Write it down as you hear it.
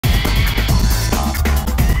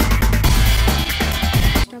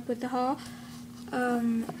the haul.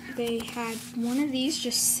 They had one of these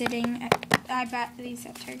just sitting I bought these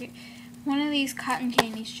at Target. One of these cotton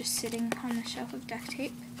candies just sitting on the shelf of duct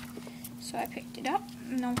tape. So I picked it up.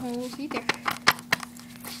 No holes either.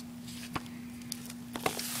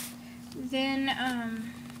 Then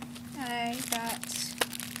I got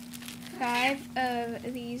 5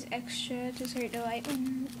 of these extra Dessert Delight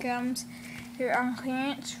gums. They're on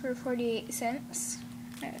clearance for 48 cents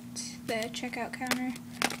at the checkout counter.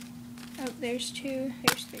 Oh, there's 2,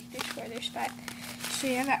 there's 3, there's 4, there's 5. So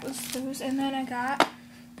yeah, that was those. And then I got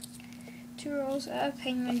 2 rolls of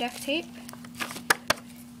penguin duct tape.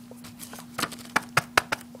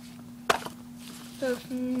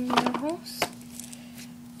 Both no holes.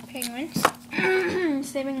 Penguins.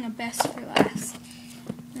 Saving the best for last.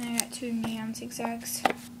 And I got 2 neon zigzags.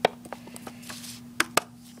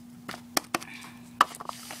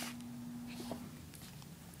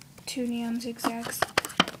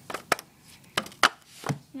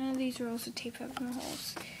 None of these rolls of tape have no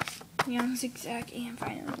holes. Neon zigzag, and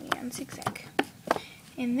finally neon zigzag.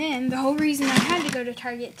 And then the whole reason I had to go to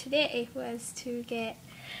Target today was to get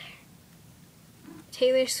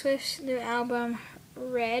Taylor Swift's new album,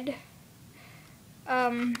 Red.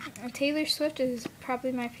 Taylor Swift is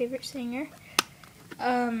probably my favorite singer.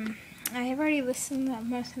 I have already listened to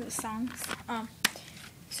most of the songs.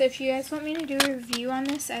 So if you guys want me to do a review on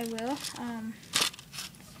this, I will.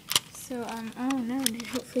 Oh no,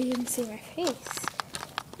 hopefully you can see my face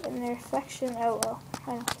in the reflection. Oh well,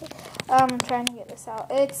 I don't care. I'm trying to get this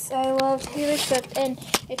out. I love Taylor Swift, and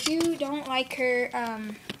if you don't like her,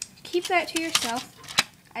 keep that to yourself.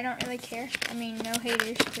 I don't really care. I mean, no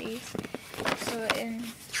haters, please. So, and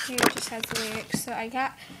here it just has the lyrics. So I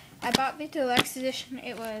bought the deluxe edition.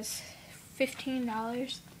 It was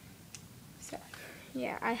 $15. So,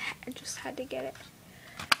 yeah, I just had to get it.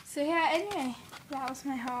 So yeah, anyway, that was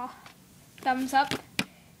my haul. Thumbs up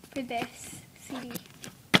for this CD.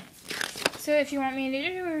 So if you want me to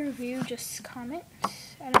do a review, just comment.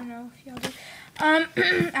 I don't know if y'all do.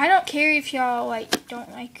 I don't care if y'all don't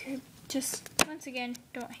like her. Just once again,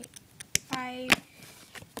 don't hate. I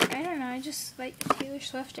don't know. I just like Taylor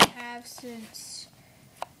Swift. I have since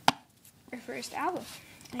her first album,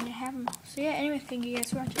 and I have them all. So yeah. Anyway, thank you guys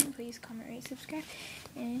for watching. Please comment, rate, subscribe,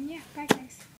 and yeah, bye guys.